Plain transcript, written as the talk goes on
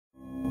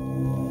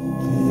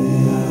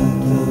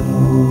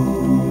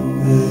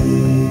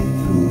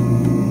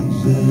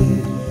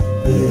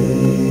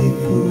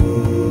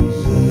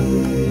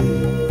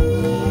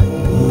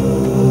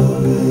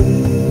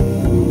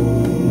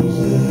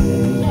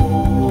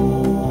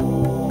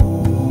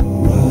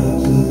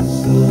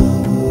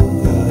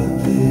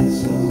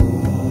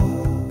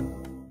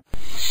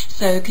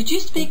So could you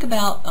speak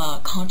about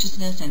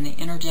consciousness and the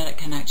energetic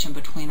connection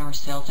between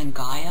ourselves and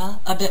Gaia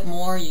a bit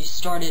more?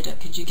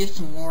 Could you give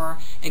some more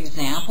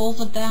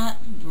examples of that,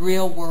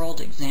 real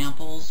world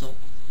examples of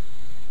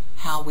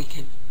how we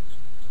could...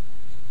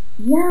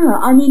 Yeah,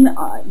 I mean,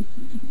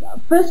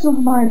 first of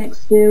all, my own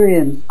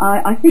experience,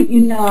 I think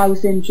you know I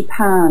was in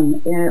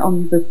Japan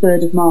on the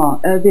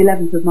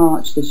 11th of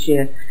March this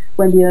year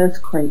when the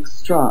earthquake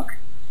struck.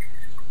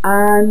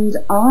 And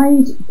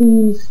I'd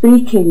been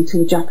speaking to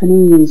the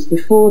Japanese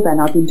before then.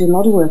 I'd been doing a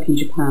lot of work in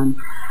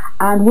Japan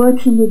and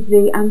working with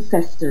the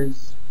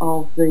ancestors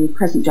of the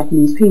present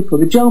Japanese people,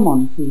 the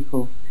Jomon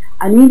people,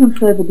 and even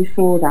further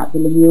before that, the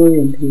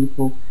Lemurian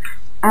people.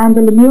 And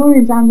the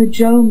Lemurians and the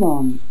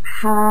Jomon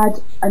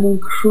had an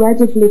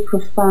incredibly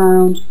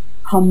profound,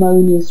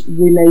 harmonious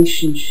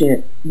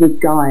relationship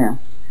with Gaia.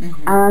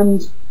 Mm-hmm.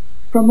 And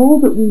from all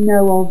that we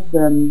know of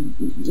them,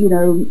 you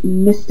know,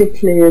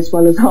 mystically as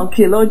well as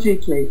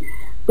archaeologically,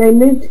 they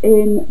lived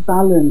in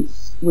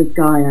balance with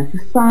Gaia for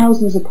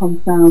thousands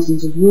upon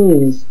thousands of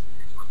years.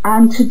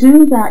 And to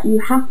do that,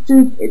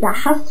 that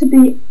has to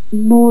be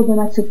more than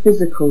at a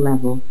physical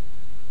level.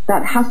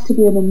 That has to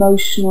be an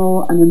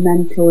emotional and a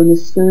mental and a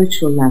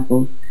spiritual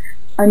level.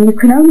 And you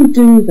can only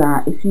do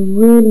that if you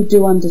really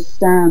do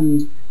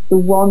understand the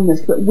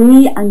oneness, that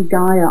we and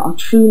Gaia are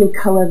truly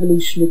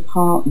co-evolutionary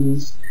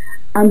partners,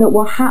 and that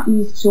what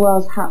happens to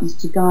us happens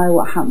to Gaia,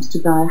 what happens to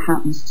Gaia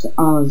happens to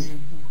us. Mm-hmm.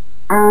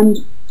 And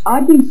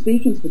I've been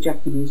speaking to the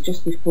Japanese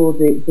just before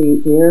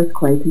the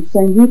earthquake and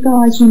saying, you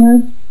guys, you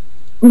know,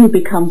 when you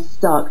become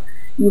stuck,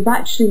 you've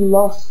actually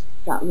lost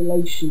that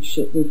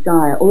relationship with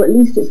Gaia, or at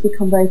least it's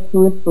become very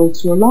peripheral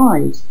to your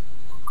lives.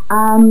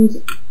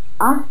 And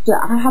after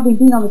having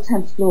been on the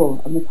 10th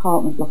floor of an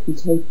apartment block in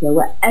Tokyo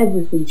where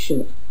everything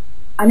shook,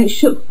 and it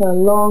shook for a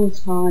long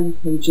time,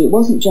 PG. It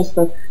wasn't just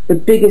the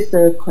biggest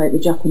earthquake the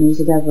Japanese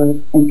had ever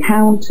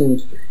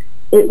encountered.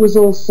 It was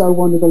also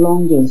one of the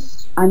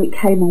longest, and it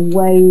came on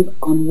wave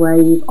on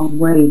wave on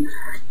wave.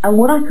 And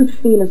what I could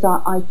feel as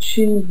I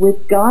tuned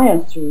with Gaia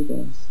through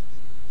this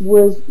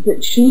was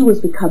that she was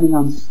becoming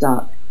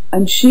unstuck,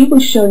 and she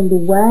was showing the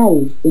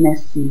way, in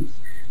essence,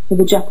 for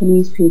the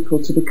Japanese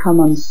people to become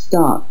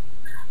unstuck.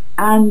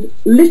 And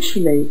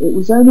literally, it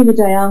was only the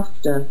day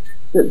after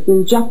that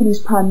the Japanese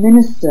Prime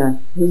Minister,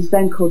 who's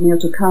then called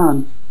Naoto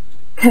Kan,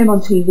 came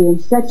on TV and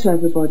said to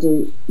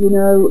everybody, you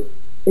know,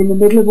 in the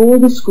middle of all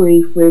this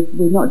grief with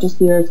not just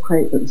the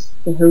earthquake, but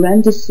the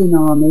horrendous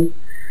tsunami,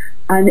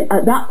 and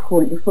at that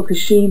point the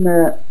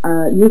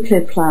Fukushima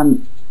nuclear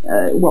plant,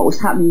 what was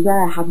happening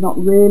there had not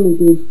really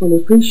been fully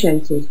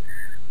appreciated.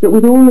 But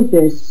with all of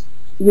this,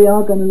 we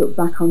are going to look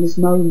back on this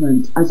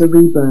moment as a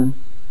rebirth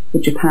for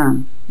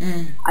Japan.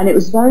 And it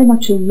was very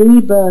much a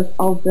rebirth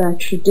of their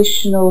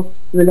traditional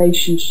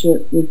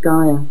relationship with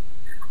Gaia.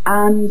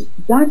 And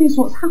that is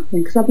what's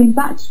happening, because I've been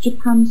back to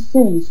Japan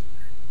since,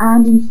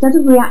 and instead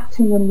of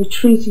reacting and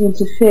retreating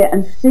into fear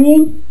and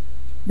seeing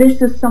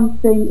this as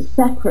something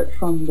separate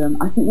from them,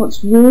 I think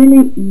what's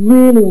really,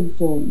 really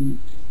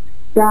important,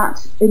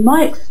 that in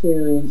my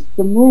experience,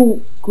 the more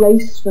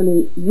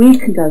gracefully we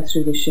can go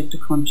through this shift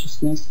of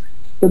consciousness,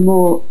 the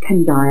more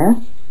can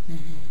Gaia.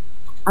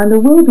 And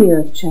there will be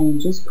earth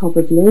changes,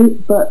 probably,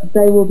 but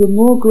they will be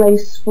more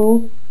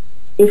graceful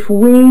if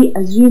we,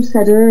 as you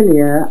said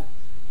earlier,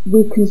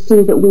 we can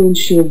see that we and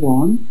she are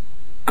one.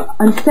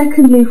 And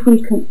secondly, if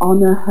we can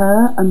honour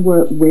her and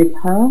work with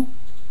her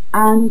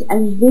and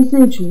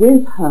envisage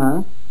with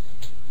her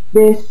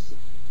this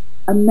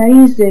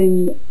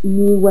amazing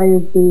new way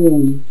of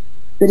being,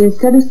 that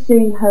instead of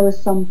seeing her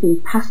as something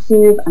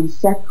passive and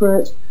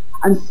separate,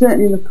 and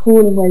certainly in the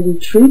appalling way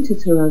we've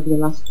treated her over the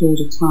last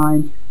period of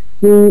time,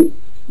 we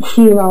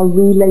heal our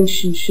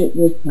relationship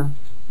with her.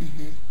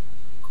 Mm-hmm.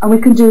 And we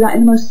can do that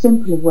in the most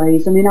simple of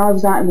ways. I mean, I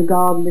was out in the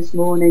garden this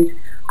morning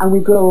and we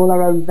grow all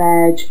our own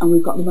veg, and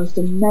we've got the most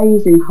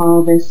amazing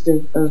harvest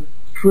of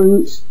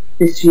fruit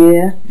this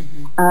year,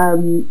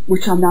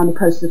 which I'm now in the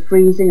process of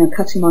freezing and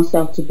cutting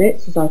myself to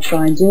bits as I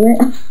try and do it.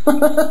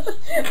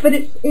 But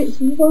it's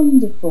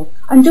wonderful.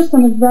 And just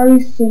on a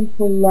very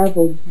simple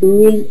level,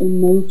 being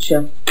in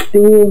nature,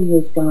 being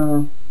with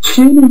Gaia,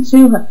 tuning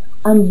to her,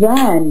 and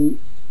then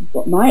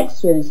what my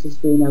experience has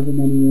been over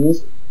many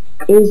years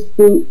is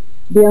the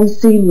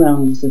unseen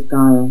realms of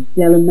Gaia,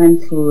 the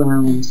elemental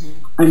realms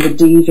and the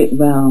devic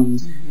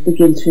realms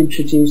begin to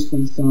introduce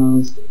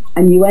themselves,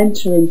 and you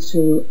enter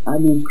into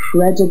an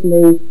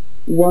incredibly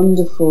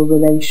wonderful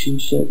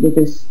relationship with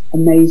this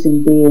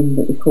amazing being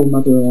that we call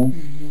Mother Earth.